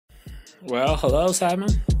Well, hello Simon,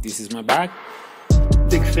 this is my bag.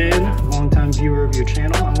 Big fan, long-time viewer of your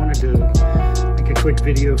channel. I wanted to make a quick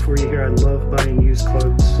video for you here. I love buying used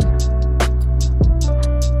clothes.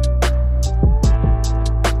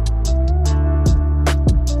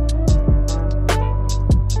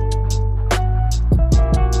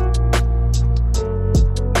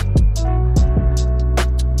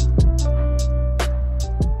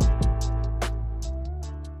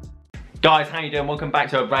 Guys, how you doing? Welcome back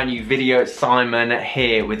to a brand new video. Simon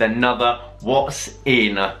here with another What's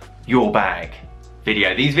in Your Bag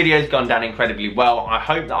video. These videos have gone down incredibly well. I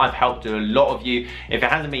hope that I've helped a lot of you. If it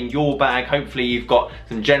hasn't been your bag, hopefully you've got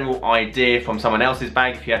some general idea from someone else's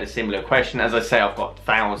bag if you had a similar question. As I say, I've got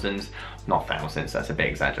thousands. Not thousands, that's a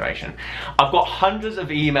big exaggeration. I've got hundreds of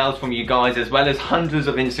emails from you guys as well as hundreds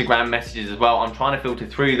of Instagram messages as well. I'm trying to filter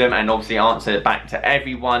through them and obviously answer back to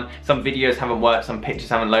everyone. Some videos haven't worked, some pictures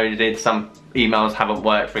haven't loaded, some emails haven't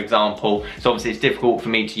worked, for example. So obviously it's difficult for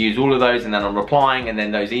me to use all of those and then I'm replying and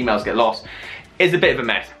then those emails get lost. It's a bit of a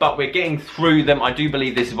mess, but we're getting through them. I do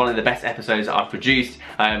believe this is one of the best episodes that I've produced.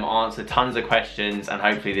 I answer tons of questions and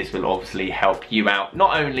hopefully this will obviously help you out,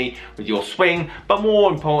 not only with your swing, but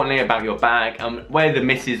more importantly about your bag, where the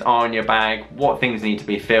misses are in your bag, what things need to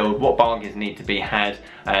be filled, what bargains need to be had,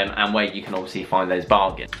 and where you can obviously find those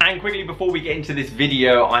bargains. And quickly before we get into this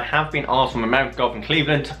video, I have been asked from American Golf in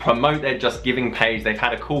Cleveland to promote their Just Giving page. They've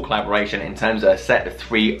had a cool collaboration in terms of a set of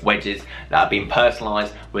 3 wedges that have been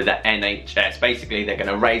personalised with the NHS. Basically, they're going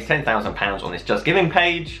to raise £10,000 on this Just Giving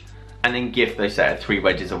page and then give those set of 3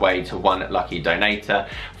 wedges away to one lucky donator.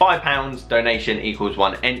 £5 donation equals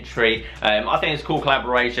 1 entry. I think it's a cool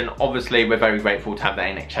collaboration. Obviously, we're very grateful to have the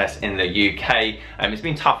NHS in the UK. It's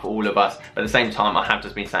been tough for all of us, but at the same time, I have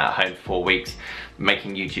just been sat at home for 4 weeks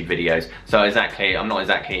making YouTube videos. So I'm not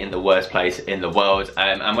exactly in the worst place in the world.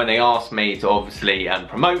 And when they asked me to obviously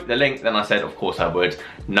promote the link, then I said, of course I would,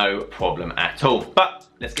 no problem at all. But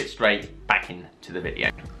let's get straight back into the video.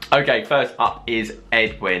 Okay, first up is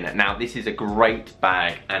Edwin. Now, this is a great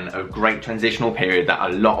bag and a great transitional period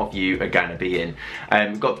that a lot of you are going to be in.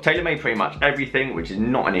 Got tailor-made pretty much everything, which is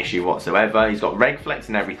not an issue whatsoever. He's got reg flex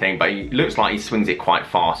and everything, but he looks like he swings it quite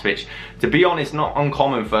fast, which, to be honest, not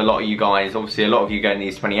uncommon for a lot of you guys. Obviously, a lot of you go in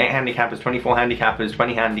these 28 handicappers, 24 handicappers,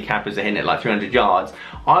 20 handicappers are hitting it like 300 yards.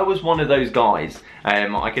 I was one of those guys.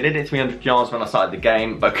 I could hit it 300 yards when I started the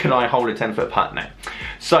game, but could I hold a 10-foot putt now?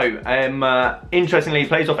 So, interestingly, he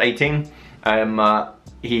plays off 18.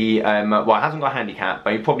 He hasn't got a handicap,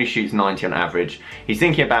 but he probably shoots 90 on average. He's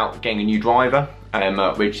thinking about getting a new driver,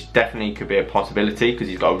 which definitely could be a possibility because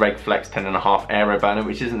he's got a reg flex 10.5 aero burner,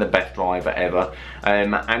 which isn't the best driver ever.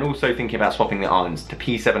 And also thinking about swapping the irons to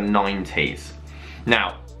P790s.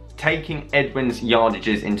 Now, taking Edwin's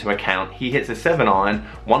yardages into account, he hits a 7-iron,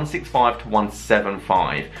 165 to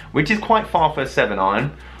 175, which is quite far for a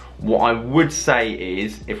 7-iron. What I would say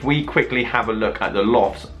is, if we quickly have a look at the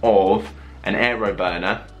lofts of an aero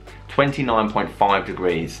burner, 29.5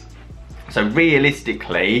 degrees. So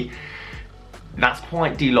realistically, that's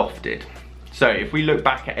quite de-lofted. So if we look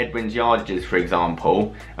back at Edwin's yardages, for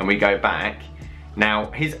example, and we go back,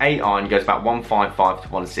 now his 8-iron goes about 155 to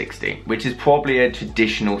 160, which is probably a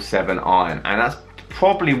traditional 7-iron, and that's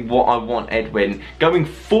probably what I want Edwin going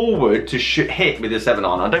forward to hit with a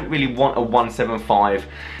 7-iron. I don't really want a 175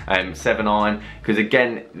 7-iron because,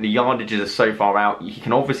 again, the yardages are so far out. He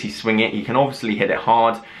can obviously swing it, he can obviously hit it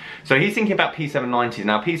hard. So he's thinking about P790s.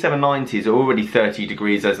 Now, P790s are already 30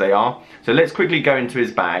 degrees as they are. So let's quickly go into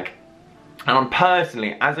his bag. And I'm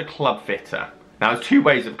personally, as a club fitter, now there's 2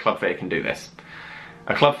 ways a club fitter can do this.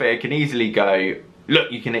 A club fitter can easily go,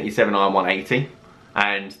 look, you can hit your 7-iron 180.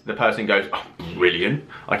 And the person goes, oh, brilliant,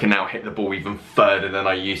 I can now hit the ball even further than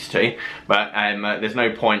I used to. But there's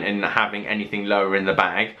no point in having anything lower in the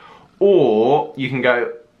bag. Or you can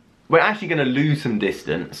go, we're actually going to lose some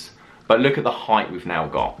distance, but look at the height we've now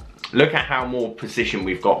got. Look at how more precision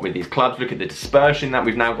we've got with these clubs. Look at the dispersion that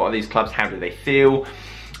we've now got of these clubs. How do they feel?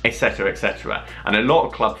 Etc, etc. And a lot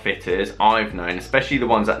of club fitters I've known, especially the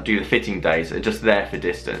ones that do the fitting days, are just there for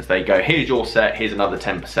distance. They go, here's your set, here's another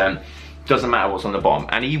 10%. Doesn't matter what's on the bottom.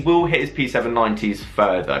 And he will hit his P790s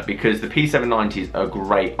further because the P790s are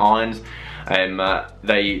great irons.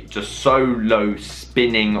 They just so low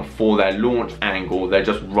spinning for their launch angle, they're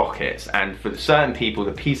just rockets. And for certain people,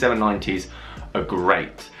 the P790s are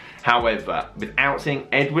great. However, without seeing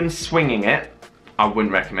Edwin swinging it, I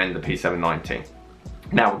wouldn't recommend the P790.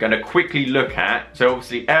 Now we're going to quickly look at, so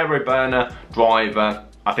obviously aero burner, driver,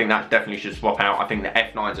 I think that definitely should swap out. I think the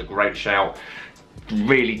F9's a great shout.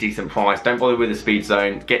 Really decent price. Don't bother with the speed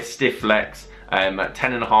zone. Get stiff flex,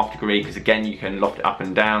 10.5 degree, because again you can loft it up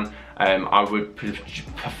and down. I would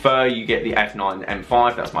prefer you get the F9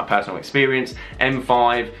 M5, that's my personal experience.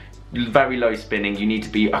 M5, very low spinning, you need to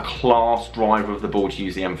be a class driver of the ball to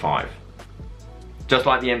use the M5. Just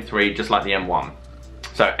like the M3, just like the M1.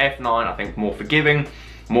 So F9, I think more forgiving,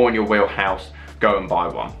 more in your wheelhouse, go and buy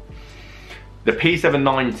one. The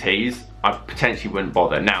P790s, I potentially wouldn't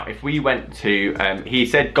bother. Now, if we went to, he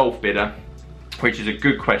said Golf Bidder, which is a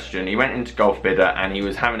good question. He went into Golf Bidder and he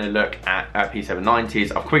was having a look at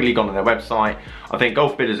P790s. I've quickly gone on their website. I think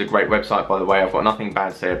Golf Bidder is a great website, by the way. I've got nothing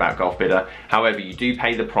bad to say about Golf Bidder. However, you do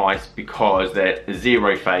pay the price because they're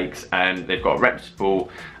zero fakes and they've got a reputable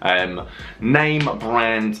name,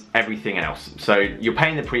 brand, everything else. So you're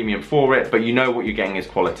paying the premium for it, but you know what you're getting is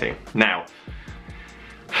quality. Now,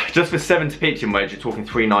 just for 7 to pitching wedge, you're talking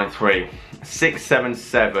 393,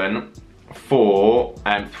 677 for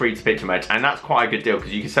 3 to pitching wedge, and that's quite a good deal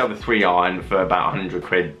because you can sell the 3 iron for about 100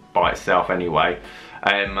 quid by itself anyway.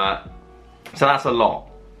 So that's a lot.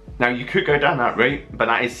 Now you could go down that route, but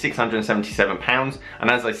that is £677, and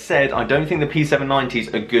as I said, I don't think the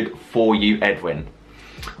P790s are good for you, Edwin.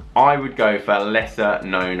 I would go for a lesser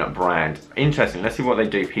known brand. Interesting, let's see what they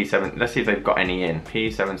do. P7, let's see if they've got any in.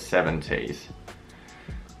 P770s.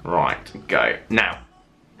 Right, go. Now,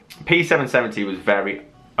 P770 was very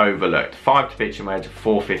overlooked. 5 to pitching wedge,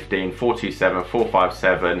 415, 427,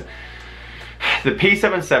 457. The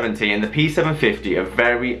P770 and the P750 are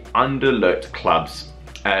very underlooked clubs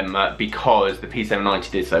because the P790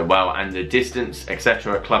 did so well, and the distance,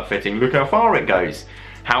 etc., club fitting, look how far it goes.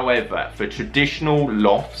 However, for traditional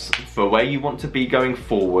lofts, for where you want to be going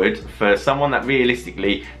forward, for someone that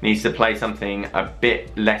realistically needs to play something a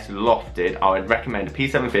bit less lofted, I would recommend a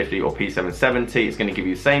P750 or P770. It's going to give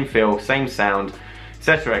you the same feel, same sound,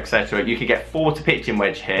 etc, etc. You could get 4 to pitching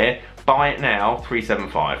wedge here. Buy it now,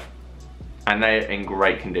 375, and they're in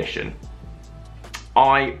great condition.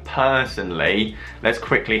 I personally, let's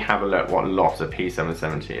quickly have a look what loft a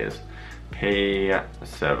P770 is.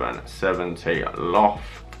 P770 loft.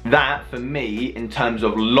 That, for me, in terms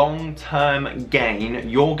of long-term gain,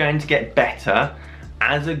 you're going to get better.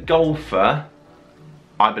 As a golfer,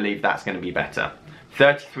 I believe that's going to be better.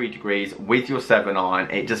 33 degrees with your 7 iron,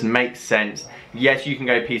 it just makes sense. Yes, you can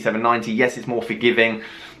go P790, yes, it's more forgiving.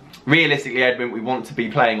 Realistically, Edwin, we want to be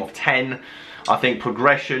playing off 10. I think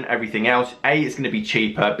progression, everything else, A, it's going to be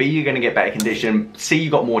cheaper, B, you're going to get better condition, C, you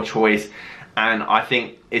got more choice, and I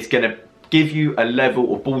think it's going to give you a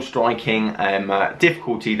level of ball striking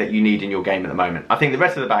difficulty that you need in your game at the moment. I think the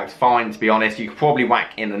rest of the bag's fine, to be honest. You could probably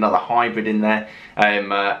whack in another hybrid in there,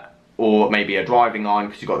 or maybe a driving iron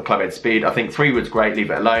because you've got the club head speed. I think 3 wood's great, leave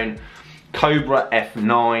it alone. Cobra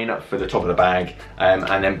F9 for the top of the bag,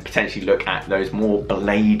 and then potentially look at those more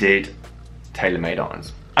bladed TaylorMade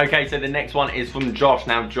irons. Okay, so the next one is from Josh.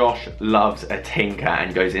 Now, Josh loves a tinker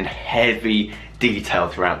and goes in heavy detail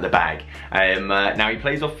throughout the bag. Now, he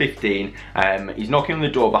plays off 15. He's knocking on the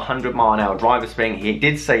door of 100-mile-an-hour driver swing. He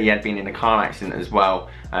did say he had been in a car accident as well,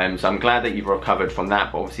 so I'm glad that you've recovered from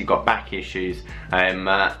that, but obviously got back issues. And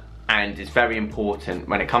it's very important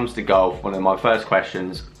when it comes to golf. One of my first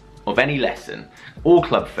questions of any lesson or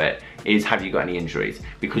club fit is, have you got any injuries?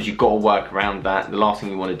 Because you've got to work around that. The last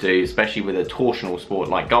thing you want to do, especially with a torsional sport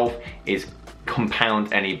like golf, is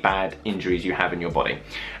compound any bad injuries you have in your body.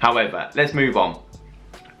 However, let's move on.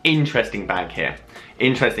 Interesting bag here.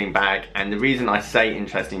 Interesting bag, and the reason I say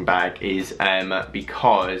interesting bag is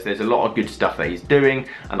because there's a lot of good stuff that he's doing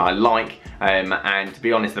and I like, and to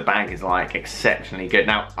be honest, the bag is like exceptionally good.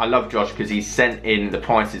 Now, I love Josh because he's sent in the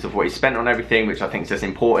prices of what he spent on everything, which I think is just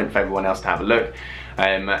important for everyone else to have a look.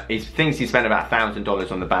 He thinks he spent about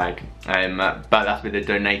 $1,000 on the bag, but that's with a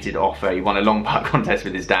donated offer. He won a long putt contest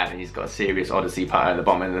with his dad and he's got a serious Odyssey putter at the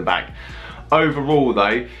bottom of the bag. Overall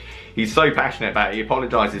though, he's so passionate about it, he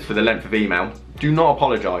apologises for the length of email. Do not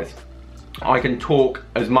apologise. I can talk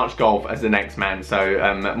as much golf as the next man,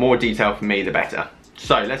 so more detail from me the better.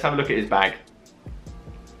 So let's have a look at his bag.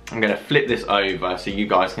 I'm going to flip this over so you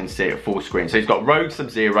guys can see it full screen. So he's got Rogue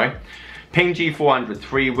Sub-Zero, Ping G400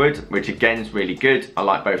 3-wood, which again is really good. I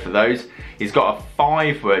like both of those. He's got a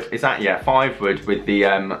 5-wood, is that, yeah, 5-wood with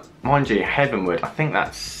the, mind you, Heavenwood. I think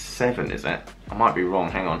that's 7, is it? I might be wrong,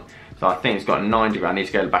 hang on. So I think it's got a 9 degree, I need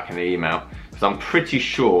to go back in the email. Because I'm pretty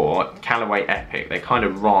sure Callaway Epic, they kind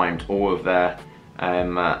of rhymed all of their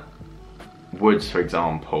woods, for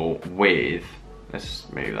example, with, let's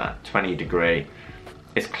move that, 20 degree.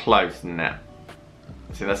 It's close, isn't it?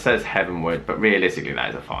 So that says Heavenwood, but realistically that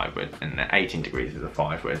is a 5-wood, and 18 degrees is a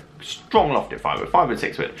 5-wood. Strong lofted 5-wood, 5-wood,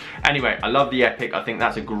 6-wood. Anyway, I love the Epic. I think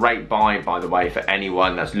that's a great buy, by the way, for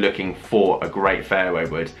anyone that's looking for a great fairway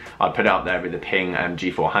wood. I'd put it up there with the Ping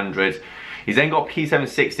G400. He's then got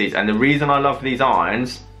P760s, and the reason I love these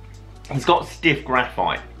irons, he's got stiff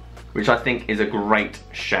graphite, which I think is a great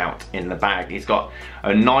shout in the bag. He's got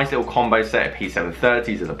a nice little combo set of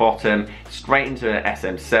P730s at the bottom, straight into an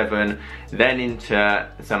SM7, then into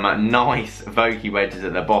some nice Vokey wedges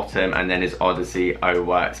at the bottom, and then his Odyssey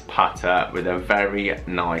O-Works putter with a very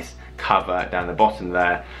nice cover down the bottom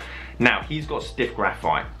there. Now, he's got stiff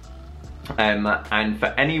graphite. And for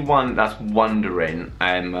anyone that's wondering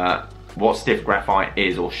what stiff graphite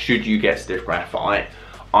is, or should you get stiff graphite,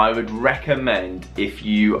 I would recommend, if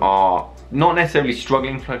you are not necessarily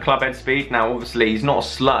struggling for club head speed. Now obviously he's not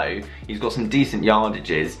slow, he's got some decent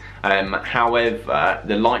yardages, however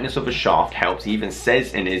the lightness of a shaft helps. He even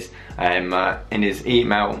says in his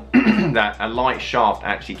email that a light shaft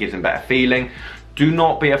actually gives him better feeling. Do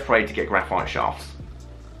not be afraid to get graphite shafts.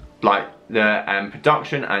 Like the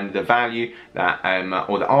production and the value that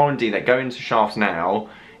or the R&D that go into shafts now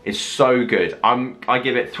is so good. I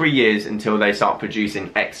give it 3 years until they start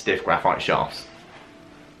producing X-stiff graphite shafts,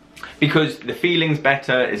 because the feeling's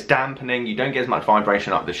better, it's dampening, you don't get as much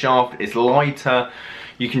vibration up the shaft, it's lighter,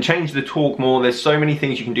 you can change the torque more. There's so many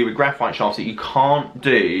things you can do with graphite shafts that you can't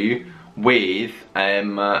do with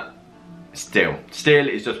steel. Steel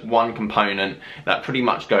is just one component that pretty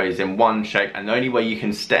much goes in one shape, and the only way you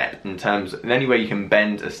can step the only way you can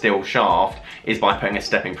bend a steel shaft is by putting a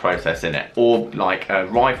stepping process in it, or like a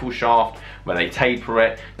rifle shaft where they taper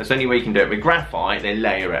it. That's the only way you can do it. With graphite, they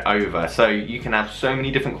layer it over, so you can have so many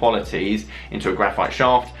different qualities into a graphite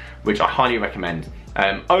shaft, which I highly recommend.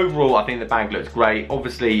 Overall, I think the bag looks great.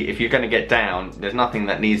 Obviously, if you're going to get down, there's nothing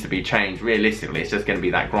that needs to be changed. Realistically, it's just going to be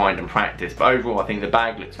that grind and practice. But overall, I think the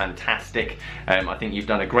bag looks fantastic. I think you've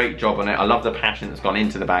done a great job on it. I love the passion that's gone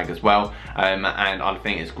into the bag as well. And I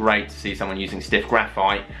think it's great to see someone using stiff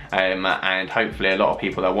graphite. And hopefully a lot of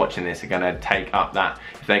people that are watching this are going to take up that.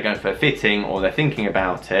 If they're going for a fitting or they're thinking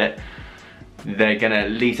about it, they're going to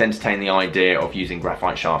at least entertain the idea of using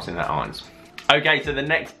graphite shafts in their irons. Okay, so the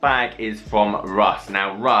next bag is from Russ.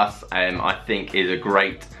 Now Russ, I think, is a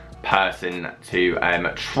great person to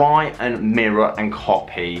try and mirror and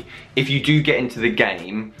copy if you do get into the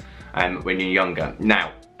game when you're younger.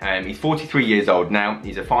 Now, he's 43 years old now,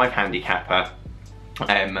 he's a 5 handicapper.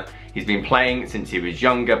 He's been playing since he was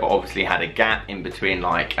younger, but obviously had a gap in between,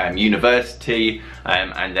 like university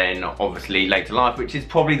and then obviously later life, which is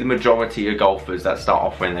probably the majority of golfers that start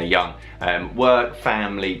off when they're young. Work,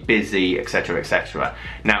 family, busy, etc, etc.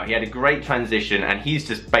 Now he had a great transition, and he's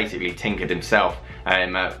just basically tinkered himself.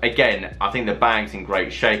 Again, I think the bag's in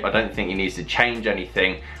great shape. I don't think he needs to change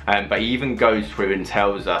anything, but he even goes through and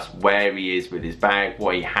tells us where he is with his bag,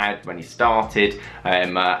 what he had when he started,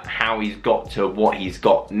 how he's got to what he's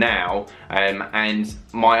got now. And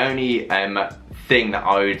my only thing that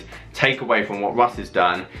I would take away from what Russ has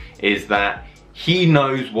done is that he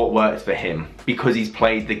knows what works for him, because he's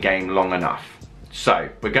played the game long enough. So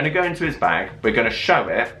we're going to go into his bag, we're going to show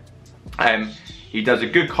it. He does a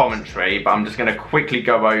good commentary, but I'm just going to quickly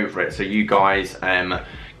go over it so you guys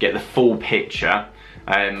get the full picture.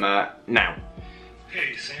 Now,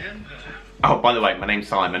 hey Sam. Oh, by the way, my name's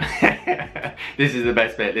Simon. This is the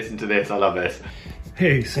best bit. Listen to this. I love this.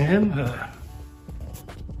 Hey Sam,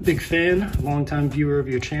 big fan, long-time viewer of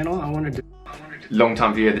your channel. I wanted to.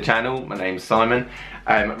 Long-time viewer of the channel. My name's Simon.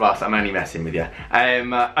 Russ, I'm only messing with you.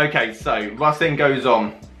 Okay, so Russ then goes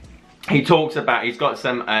on. He talks about, he's got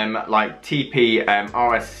some like TP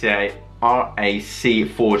RAC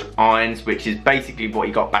forged irons, which is basically what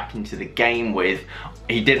he got back into the game with.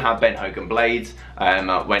 He did have Ben Hogan blades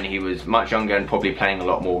when he was much younger and probably playing a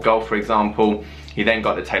lot more golf, for example. He then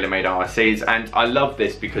got the TaylorMade RSCs, and I love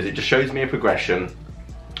this because it just shows me a progression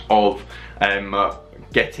of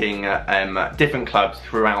getting different clubs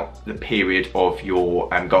throughout the period of your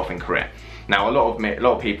golfing career. Now a lot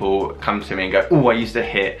of people come to me and go, oh, I used to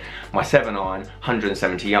hit my 7-iron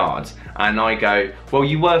 170 yards, and I go, well,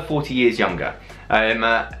 you were 40 years younger.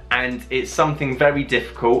 And it's something very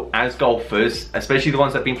difficult as golfers, especially the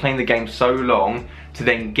ones that have been playing the game so long, to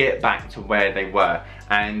then get back to where they were.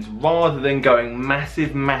 And rather than going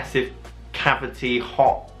massive cavity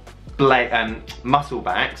hot muscle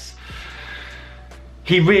backs,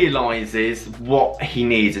 he realises what he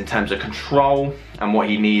needs in terms of control and what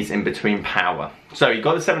he needs in between power. So he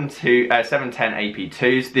got the 710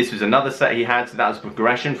 AP2s. This was another set he had, so that was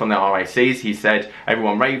progression from the RACs. He said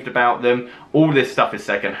everyone raved about them. All this stuff is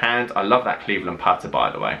second hand. I love that Cleveland putter, by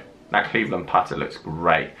the way. That Cleveland putter looks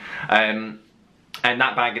great. And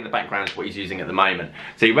that bag in the background is what he's using at the moment.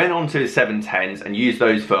 So he went on to his 710s and used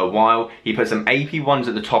those for a while. He put some AP1s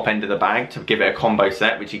at the top end of the bag to give it a combo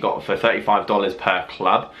set, which he got for $35 per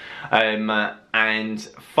club. And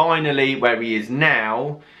finally, where he is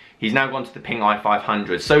now, he's now gone to the Ping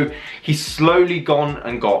i500. So he's slowly gone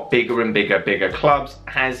and got bigger and bigger clubs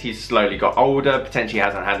as he's slowly got older, potentially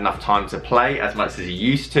hasn't had enough time to play as much as he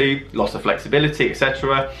used to, loss of flexibility,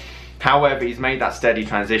 etc. However, he's made that steady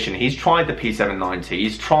transition. He's tried the P790,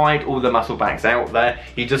 he's tried all the muscle bags out there,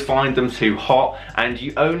 he just finds them too hot, and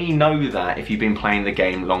you only know that if you've been playing the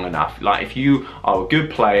game long enough. Like, if you are a good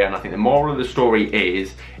player, and I think the moral of the story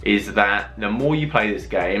is that the more you play this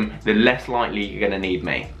game, the less likely you're gonna need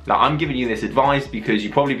me. Like, I'm giving you this advice because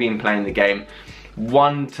you've probably been playing the game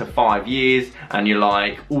 1 to 5 years and you're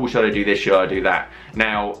like, oh, should I do this, should I do that?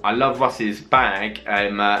 Now, I love Russ's bag.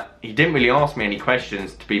 He didn't really ask me any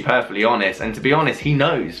questions, to be perfectly honest, and to be honest, he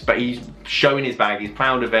knows, but he's showing his bag, he's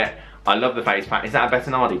proud of it. I love the face pack. Is that a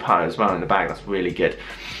Bettinardi part as well in the bag? That's really good.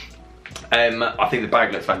 I think the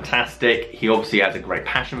bag looks fantastic. He obviously has a great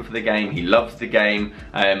passion for the game. He loves the game,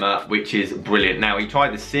 which is brilliant. Now, he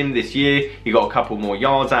tried the sim this year. He got a couple more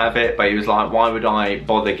yards out of it, but he was like, why would I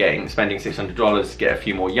bother spending $600 to get a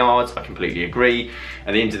few more yards? I completely agree.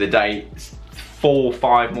 At the end of the day, 4 or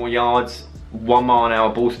 5 more yards, 1 mile an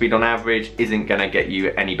hour ball speed on average isn't gonna get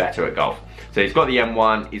you any better at golf. So he's got the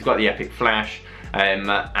M1, he's got the Epic Flash,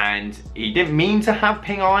 and he didn't mean to have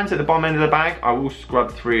Ping irons at the bottom end of the bag. I will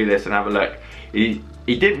scrub through this and have a look. He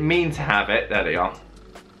didn't mean to have it. There they are.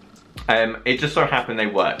 It just so happened they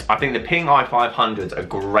worked. I think the Ping i500's a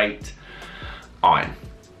great iron.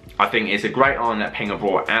 I think it's a great iron that Ping have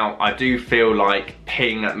brought out. I do feel like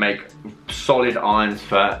Ping make solid irons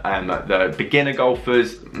for the beginner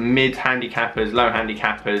golfers, mid handicappers, low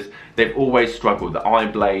handicappers. They've always struggled. The eye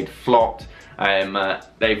blade flopped.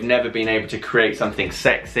 They've never been able to create something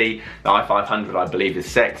sexy. The i500, I believe, is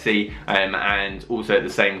sexy, and also at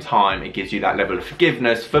the same time it gives you that level of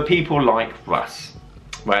forgiveness for people like Russ,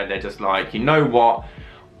 where they're just like, you know what,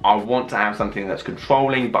 I want to have something that's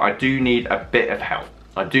controlling, but I do need a bit of help.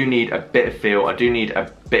 I do need a bit of feel, I do need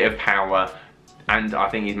a bit of power, and I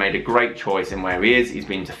think he's made a great choice in where he is. He's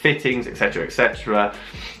been to fittings, etc, etc,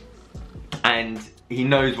 and he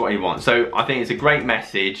knows what he wants. So I think it's a great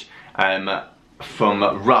message from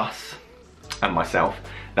Russ and myself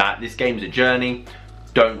that this game's a journey.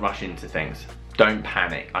 Don't rush into things, don't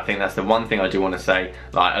panic. I think that's the one thing I do want to say.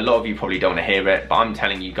 Like, a lot of you probably don't want to hear it, but I'm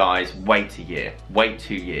telling you guys, wait a year, wait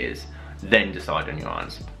 2 years, then decide on your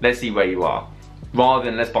irons. Let's see where you are, rather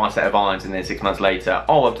than let's buy a set of irons and then 6 months later,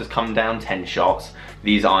 oh, I've just come down 10 shots,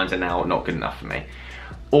 these irons are now not good enough for me.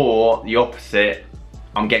 Or the opposite,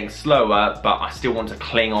 I'm getting slower, but I still want to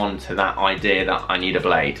cling on to that idea that I need a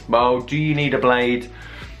blade. Well, do you need a blade?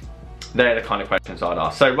 They're the kind of questions I'd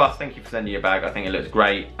ask. So Russ, thank you for sending your bag. I think it looks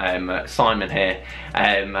great. Simon here,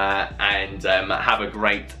 and have a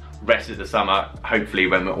great rest of the summer, hopefully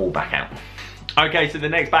when we're all back out. Okay, so the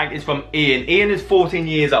next bag is from Ian. Ian is 14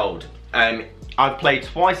 years old. I've played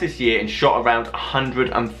twice this year and shot around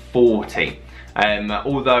 140.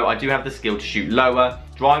 Although I do have the skill to shoot lower.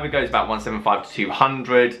 Driver goes about 175 to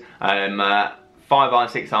 200. 5 iron,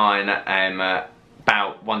 6 iron,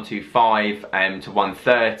 about 125 to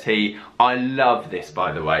 130. I love this,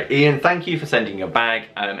 by the way. Ian, thank you for sending your bag.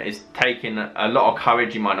 It's taken a lot of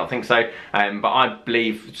courage, you might not think so, but I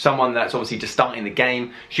believe someone that's obviously just starting the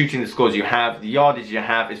game, shooting the scores you have, the yardage you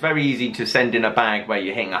have, it's very easy to send in a bag where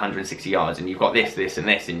you're hitting 160 yards and you've got this, this and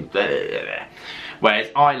this, and blah, blah, blah.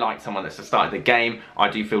 Whereas I like someone that's just started the game. I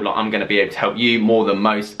do feel like I'm going to be able to help you more than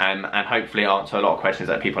most, and hopefully answer a lot of questions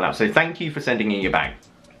that people have. So thank you for sending in your bag.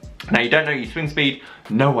 Now, you don't know your swing speed,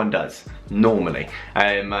 no one does, normally.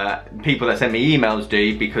 People that send me emails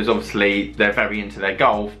do, because obviously they're very into their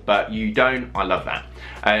golf, but you don't. I love that.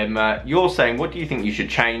 You're saying, what do you think you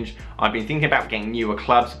should change? I've been thinking about getting newer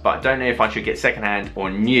clubs, but I don't know if I should get secondhand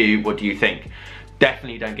or new. What do you think?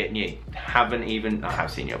 Definitely don't get new. I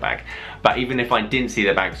have seen your bag, but even if I didn't see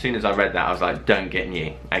the bag, as soon as I read that, I was like, don't get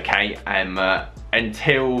new, okay?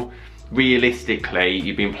 Until realistically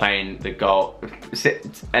you've been playing the golf,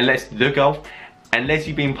 unless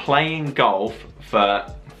you've been playing golf for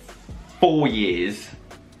 4 years,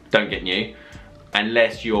 don't get new.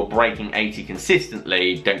 Unless you're breaking 80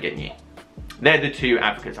 consistently, don't get new. They're the two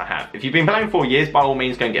advocates I have. If you've been playing 4 years, by all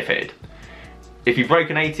means, go and get fitted. If you've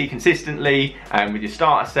broken 80 consistently with your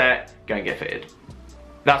starter set, go and get fitted.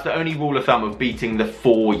 That's the only rule of thumb of beating the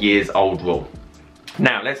 4 years old rule.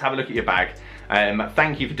 Now, let's have a look at your bag.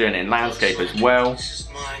 Thank you for doing it in landscape as well. This is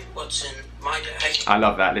what's in my bag. I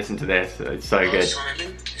love that, listen to this, it's so good.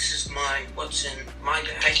 Simon, this is what's in my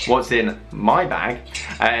bag? What's in my bag?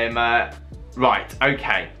 Right,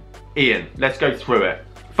 okay. Ian, let's go through it.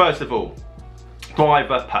 First of all,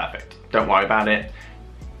 driver, perfect. Don't worry about it.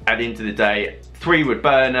 At the end of the day, 3-wood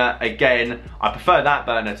burner, again, I prefer that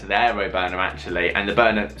burner to the aero burner actually, and the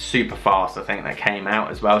burner super fast, I think that came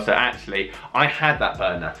out as well. So actually, I had that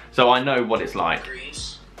burner, so I know what it's like.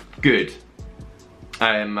 Good.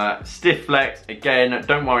 Stiff flex, again,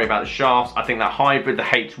 don't worry about the shafts. I think that hybrid, the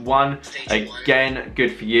H1, again,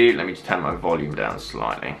 good for you. Let me just turn my volume down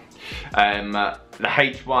slightly. The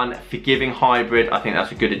H1 forgiving hybrid, I think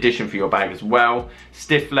that's a good addition for your bag as well.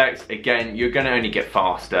 Stiff flex, again, you're going to only get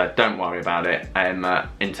faster, don't worry about it.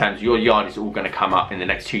 In terms of your yard, is all going to come up in the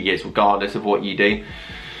next 2 years regardless of what you do.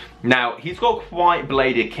 Now, he's got quite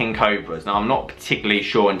bladed King Cobras. Now, I'm not particularly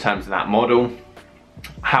sure in terms of that model.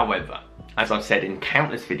 However, as I've said in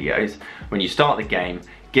countless videos, when you start the game,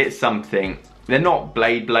 get something, they're not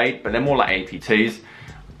blade, but they're more like AP2s.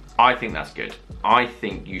 I think that's good. I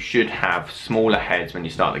think you should have smaller heads when you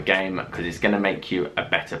start the game because it's going to make you a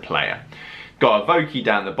better player. Got a Vokey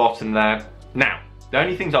down the bottom there. Now, the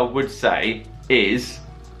only things I would say is,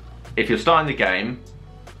 if you're starting the game,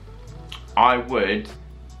 I would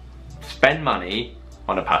spend money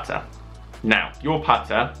on a putter. Now, your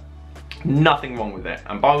putter, nothing wrong with it.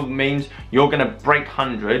 And by all means, you're going to break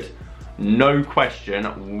 100, no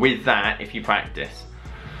question, with that if you practice.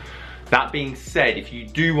 That being said, if you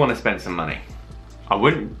do want to spend some money, I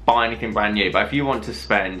wouldn't buy anything brand new, but if you want to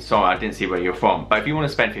spend, sorry, I didn't see where you're from, but if you want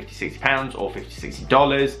to spend 50, 60 pounds or 50, 60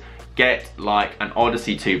 dollars, get like an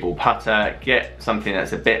Odyssey 2-ball putter, get something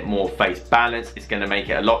that's a bit more face balanced. It's going to make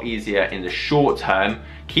it a lot easier in the short term.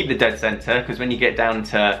 Keep the dead center, because when you get down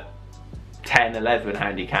to 10, 11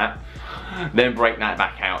 handicap, then break that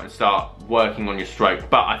back out and start working on your stroke.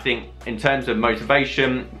 But I think in terms of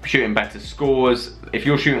motivation, shooting better scores, if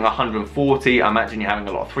you're shooting 140, I imagine you're having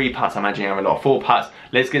a lot of 3 putts, I imagine you're having a lot of 4 putts.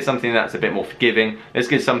 Let's get something that's a bit more forgiving. Let's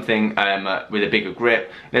get something with a bigger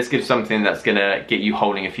grip. Let's give something that's gonna get you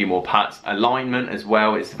holding a few more putts. Alignment as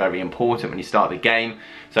well is very important when you start the game.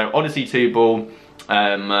 So Odyssey 2-ball,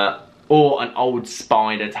 or an old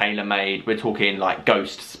Spider tailor-made. We're talking like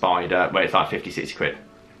Ghost Spider, where it's like 50, 60 quid.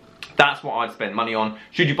 That's what I'd spend money on.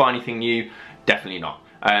 Should you buy anything new? Definitely not.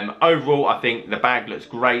 Overall, I think the bag looks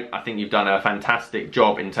great. I think you've done a fantastic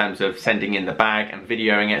job in terms of sending in the bag and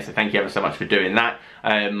videoing it, so thank you ever so much for doing that.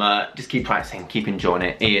 Just keep practicing, keep enjoying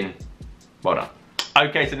it. Ian, well done.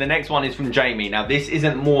 Okay, so the next one is from Jamie. Now, this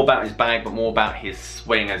isn't more about his bag, but more about his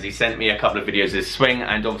swing, as he sent me a couple of videos of his swing,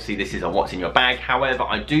 and obviously this is a what's in your bag. However,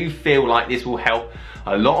 I do feel like this will help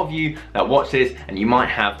a lot of you that watch this, and you might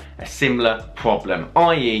have a similar problem.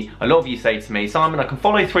 I.e., a lot of you say to me, Simon, I can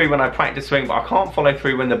follow through when I practice swing, but I can't follow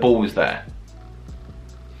through when the ball's there.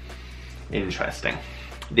 Interesting.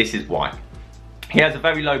 This is why. He has a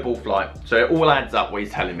very low ball flight, so it all adds up what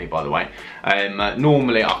he's telling me, by the way.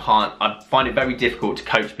 Normally I find it very difficult to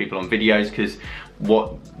coach people on videos, because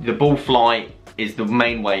the ball flight is the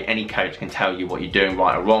main way any coach can tell you what you're doing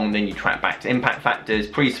right or wrong. Then you track back to impact factors,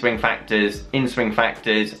 pre-swing factors, in-swing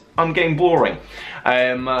factors. I'm getting boring.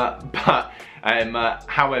 However,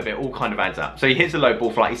 it all kind of adds up. So he hits a low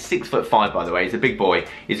ball flight. He's 6'5", by the way. He's a big boy.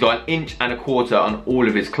 He's got 1.25 inches on all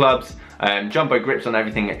of his clubs. Jumbo grips on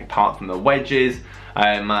everything apart from the wedges.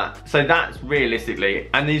 So that's realistically,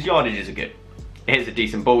 and these yardages are good. He hits a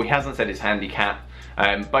decent ball. He hasn't said his handicap,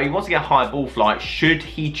 but he wants to get a higher ball flight. Should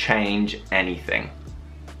he change anything?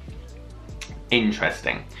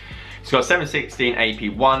 Interesting. He's got 716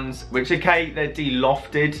 AP1s, which, okay, they're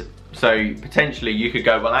de-lofted. So potentially you could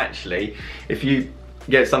go, well, actually, if you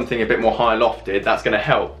get something a bit more high lofted, that's going to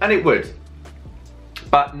help. And it would.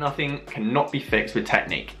 But nothing cannot be fixed with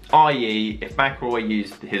technique. I.e., if McIlroy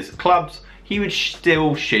used his clubs, he would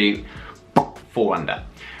still shoot 4 under.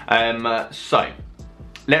 So,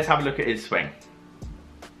 let's have a look at his swing.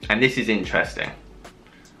 And this is interesting.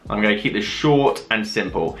 I'm going to keep this short and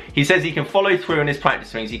simple. He says he can follow through on his practice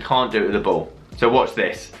swings, he can't do it with the ball. So watch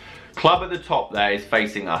this. Club at the top there is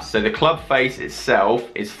facing us. So the club face itself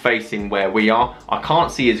is facing where we are. I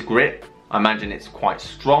can't see his grip. I imagine it's quite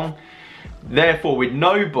strong. Therefore, with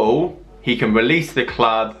no ball, he can release the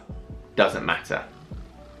club, doesn't matter.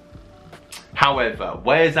 However,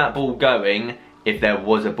 where's that ball going if there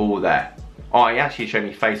was a ball there? Oh, he actually showed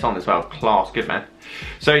me face on as well. Class, good man.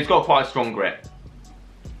 So he's got quite a strong grip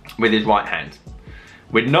with his right hand.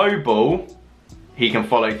 With no ball, he can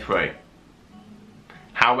follow through.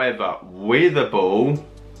 However, with a ball,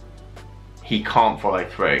 he can't follow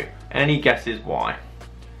through. Any guesses why?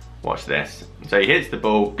 Watch this. So he hits the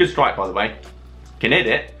ball, good strike by the way, can hit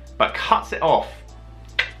it, but cuts it off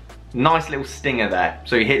Nice little stinger there.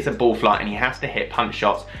 So he hits a ball flight and he has to hit punch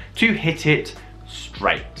shots to hit it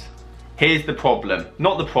straight. Here's the problem.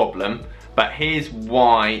 Not the problem, but here's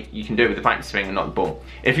why you can do it with the practice swing and not the ball.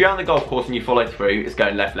 If you're on the golf course and you follow through, it's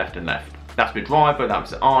going left, left and left. That's with driver,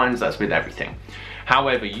 that's with irons, that's with everything.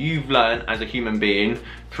 However, you've learned as a human being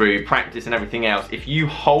through practice and everything else, if you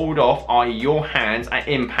hold off, i.e. your hands at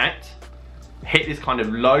impact, hit this kind of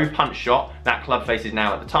low punch shot, that club face is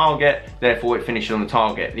now at the target, therefore it finishes on the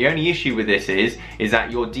target. The only issue with this is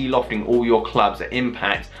that you're de-lofting all your clubs at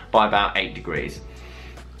impact by about 8 degrees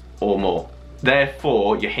or more.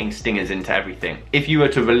 Therefore, you're hitting stingers into everything. If you were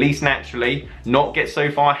to release naturally, not get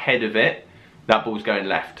so far ahead of it, that ball's going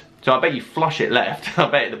left. So I bet you flush it left. I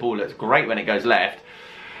bet the ball looks great when it goes left.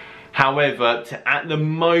 However, at the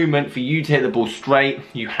moment, for you to hit the ball straight,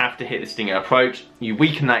 you have to hit the stinger approach. You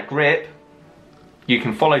weaken that grip. You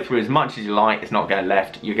can follow through as much as you like. It's not going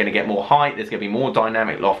left. You're going to get more height. There's going to be more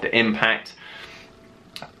dynamic loft at impact.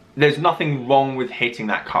 There's nothing wrong with hitting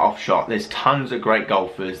that cut-off shot. There's tons of great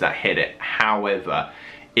golfers that hit it. However,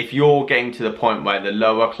 if you're getting to the point where the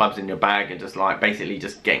lower clubs in your bag are just like basically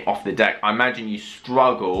just getting off the deck, I imagine you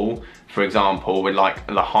struggle, for example, with like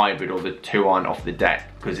the hybrid or the 2-iron off the deck,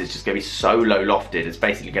 because it's just going to be so low lofted. It's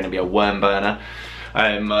basically going to be a worm burner.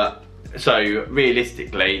 So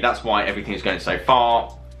realistically, that's why everything's going so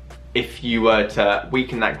far. If you were to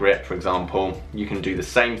weaken that grip, for example, you can do the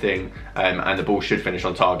same thing and the ball should finish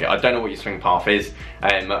on target. I don't know what your swing path is,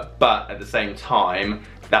 but at the same time,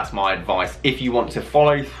 that's my advice. If you want to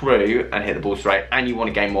follow through and hit the ball straight and you want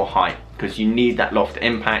to gain more height, because you need that loft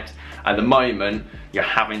impact, at the moment, you're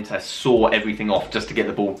having to saw everything off just to get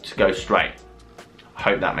the ball to go straight. I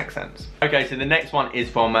hope that makes sense. Okay, so the next one is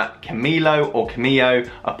from Camilo or Camillo.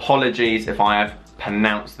 Apologies if I have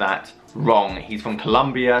pronounced that wrong. He's from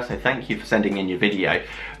Colombia, so thank you for sending in your video.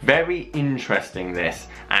 Very interesting this,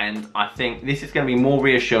 and I think this is going to be more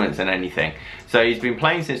reassurance than anything. So he's been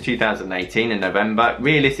playing since 2018 in November.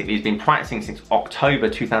 Realistically, he's been practicing since October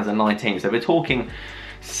 2019, so we're talking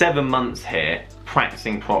 7 months here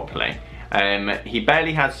practicing properly. He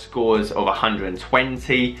barely has scores of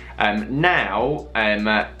 120. Now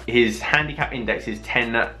his handicap index is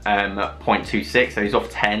 10.26, so he's off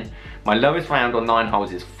 10. My lowest round on 9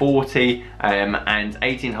 holes is 40, and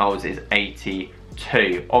 18 holes is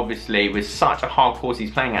 82. Obviously, with such a hard course, he's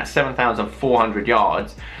playing at 7,400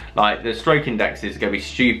 yards. Like, the stroke index is going to be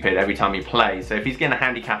stupid every time he plays. So if he's getting a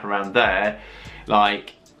handicap around there,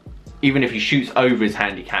 like, even if he shoots over his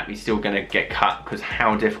handicap, he's still going to get cut because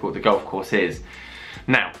how difficult the golf course is.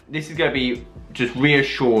 Now, this is going to be just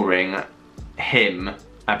reassuring him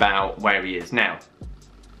about where he is now.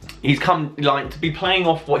 He's come, like, to be playing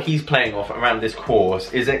off what he's playing off around this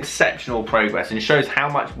course is exceptional progress and shows how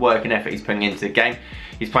much work and effort he's putting into the game.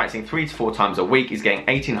 He's practicing 3 to 4 times a week. He's getting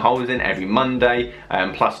 18 holes in every Monday,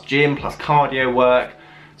 plus gym, plus cardio work.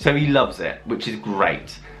 So he loves it, which is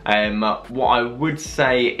great. What I would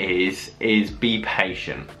say is be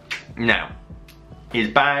patient. Now, his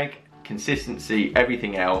bag, consistency,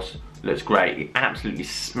 everything else looks great. He absolutely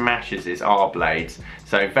smashes his R blades,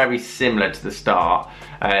 so very similar to the start.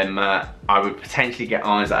 I would potentially get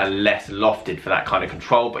irons that are less lofted for that kind of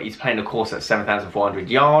control, but he's playing a course at 7,400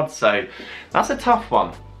 yards, so that's a tough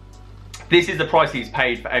one. This is the price he's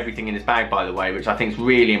paid for everything in his bag, by the way, which I think is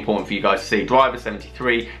really important for you guys to see. Driver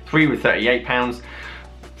 73, 3 with 38 pounds,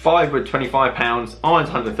 5 with 25 pounds, irons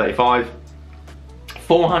 135,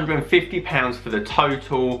 450 pounds for the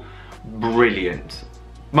total. Brilliant.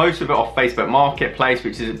 Most of it off Facebook Marketplace,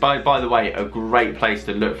 which is, by the way, a great place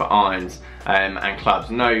to look for irons and clubs.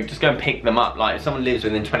 No, just go and pick them up. Like, if someone lives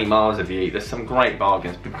within 20 miles of you, there's some great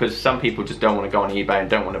bargains, because some people just don't want to go on eBay and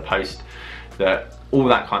don't want to post all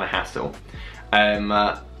that kind of hassle.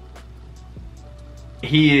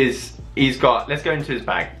 He's got, let's go into his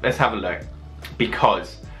bag. Let's have a look,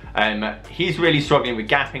 because he's really struggling with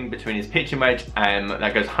gapping between his pitching wedge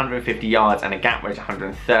that goes 150 yards and a gap wedge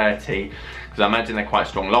 130, because I imagine they're quite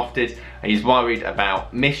strong lofted. He's worried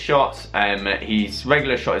about missed shots. His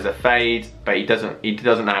regular shot is a fade, but he doesn't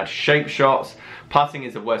know how to shape shots. Putting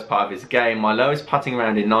is the worst part of his game. My lowest putting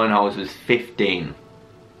round in 9 holes was 15.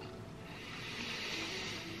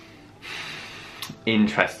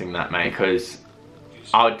 Interesting that, mate, because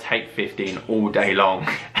I would take 15 all day long.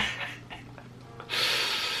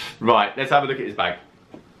 Right, let's have a look at his bag.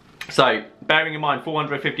 So, bearing in mind,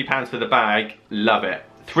 £450 for the bag, love it.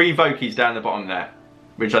 3 Vokies down the bottom there,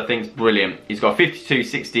 which I think is brilliant. He's got a 52,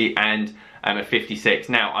 60 and a 56.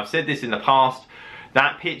 Now, I've said this in the past,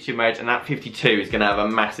 that pitching wedge and that 52 is going to have a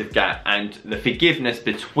massive gap, and the forgiveness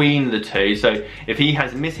between the two, so if he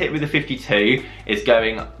has a mishit with the 52, it's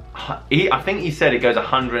going I think he said it goes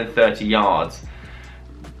 130 yards,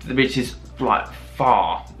 which is like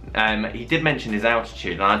far. He did mention his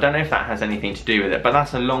altitude, and I don't know if that has anything to do with it, but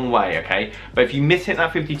that's a long way, okay? But if you miss hit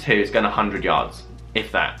that 52, it's going 100 yards,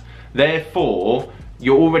 if that. Therefore,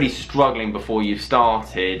 you're already struggling before you've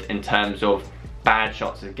started in terms of bad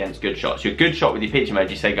shots against good shots. Your good shot with your pitching mode,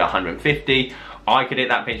 you say go 150. I could hit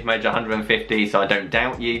that pitch mode 150, so I don't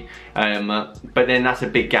doubt you. But then that's a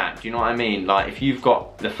big gap. Do you know what I mean? Like if you've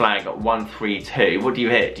got the flag at 132, what do you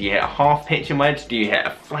hit? Do you hit a half pitching wedge? Do you hit a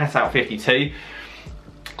flat out 52?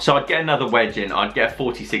 So I'd get another wedge in. I'd get a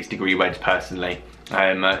 46-degree wedge personally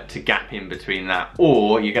to gap in between that.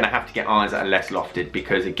 Or you're going to have to get irons that are less lofted,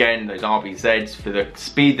 because again, those RBZs, for the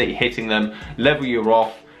speed that you're hitting them, level you're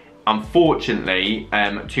off. Unfortunately,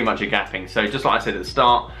 too much of gapping. So just like I said at the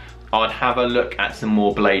start, I'd have a look at some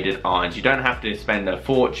more bladed irons. You don't have to spend a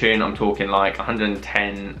fortune. I'm talking like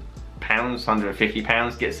 110 pounds, 150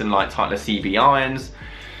 pounds. Get some like Tyler CB irons.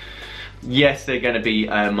 Yes, they're going to be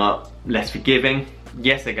less forgiving.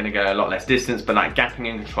 Yes, they're going to go a lot less distance, but that gapping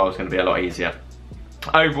and control is going to be a lot easier.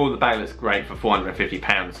 Overall, the bag looks great for 450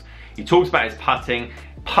 pounds. He talks about his putting.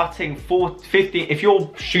 Putting 50, if you're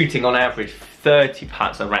shooting on average 30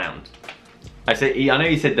 putts a round. I know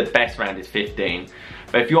he said the best round is 15,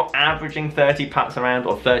 but if you're averaging 30 putts around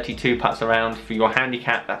or 32 putts around for your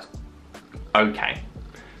handicap, that's okay.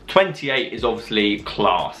 28 is obviously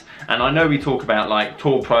class. And I know we talk about like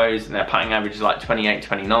tour pros and their putting average is like 28,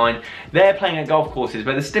 29. They're playing at golf courses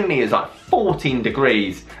where the stimp meter is like 14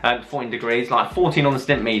 degrees, like 14 on the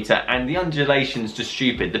stimp meter, and the undulation's just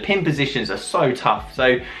stupid. The pin positions are so tough.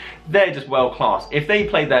 So they're just world class. If they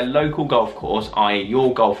play their local golf course, i.e.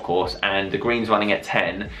 your golf course, and the green's running at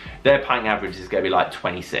 10, their putting average is going to be like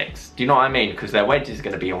 26. Do you know what I mean? Because their wedge is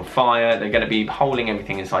going to be on fire, they're going to be holding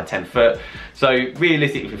everything inside 10 foot. So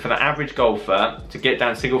realistically, for the average golfer, to get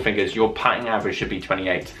down single fingers, your putting average should be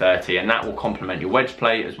 28 to 30, and that will complement your wedge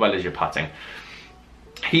play as well as your putting.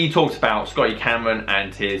 He talks about Scotty Cameron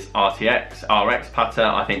and his RX putter.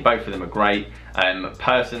 I think both of them are great.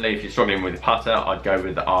 Personally, if you're struggling with the putter, I'd go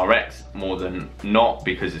with the RX more than not,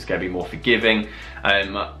 because it's going to be more forgiving.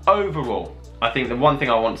 Overall, I think the one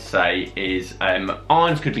thing I want to say is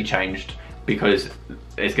irons could be changed, because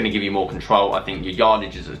it's going to give you more control. I think your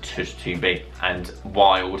yardages are just too big and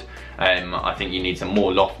wild. I think you need some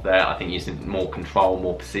more loft there. I think you need more control,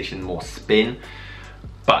 more position, more spin.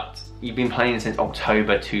 But you've been playing since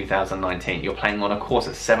October 2019. You're playing on a course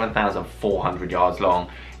at 7,400 yards long.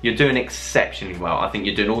 You're doing exceptionally well. I think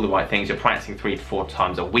you're doing all the right things. You're practicing 3 to 4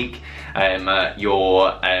 times a week.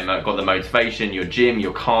 You're got the motivation, your gym,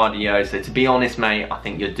 your cardio. So to be honest, mate, I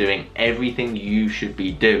think you're doing everything you should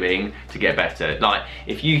be doing to get better. Like,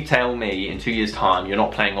 if you tell me in 2 years' time you're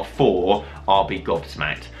not playing off 4, I'll be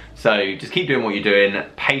gobsmacked. So just keep doing what you're doing.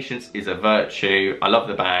 Patience is a virtue. I love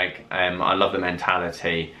the bag. I love the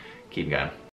mentality. Keep going.